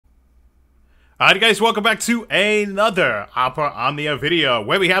Alright guys, welcome back to another Upper Omnia video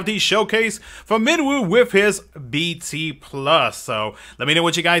where we have the showcase for Minwu with his BT+. So let me know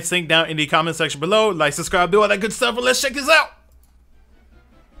what you guys think down in the comment section below. Like, subscribe, do all that good stuff, and let's check this out!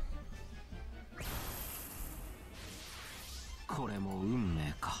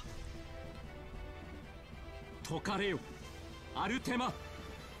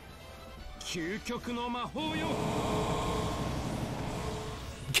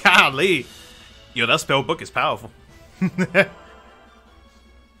 Golly! Yo, that spell book is powerful.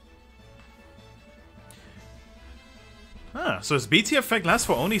 So his BT effect lasts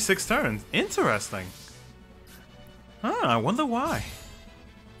for only 6 turns. Interesting. I wonder why.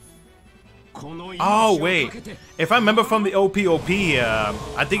 Oh, wait. If I remember from the OPOP,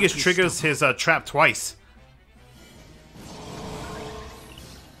 I think it triggers his trap twice.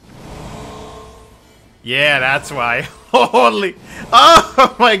 Yeah, that's why. Holy.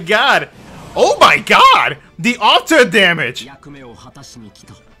 Oh my god. Oh my god! The alter damage! Yeah,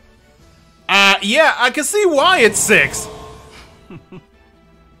 I can see why it's 6.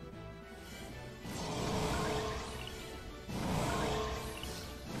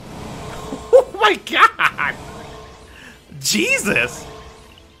 Oh my god! Jesus!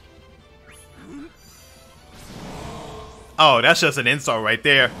 Oh, that's just an insult right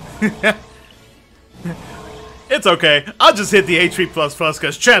there. It's okay. I'll just hit the HP++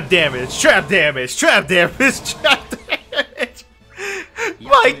 because trap damage, trap damage, trap damage, trap damage.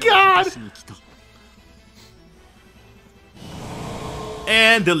 My god!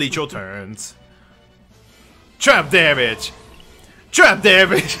 And delete your turns. Trap damage. Trap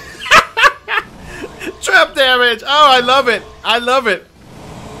damage. Trap damage. Oh, I love it. I love it.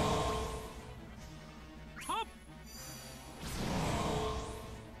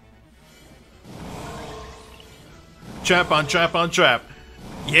 Trap on trap on trap.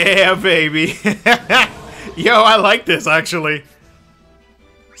 Yeah, baby. Yo, I like this actually.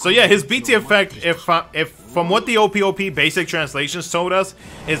 So yeah, his BT effect, if from what the OPOP basic translations told us,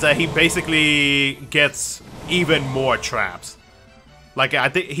 is that he basically gets even more traps. Like, I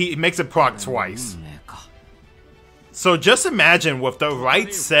think he makes it proc twice. So just imagine with the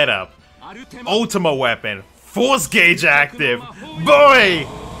right setup, Ultima weapon, force gauge active, boy,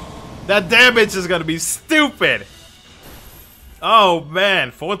 that damage is gonna be stupid. Oh man,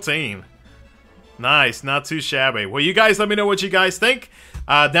 14. Nice, not too shabby. Well, you guys let me know what you guys think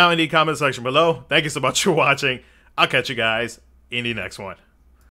down in the comment section below. Thank you so much for watching. I'll catch you guys in the next one.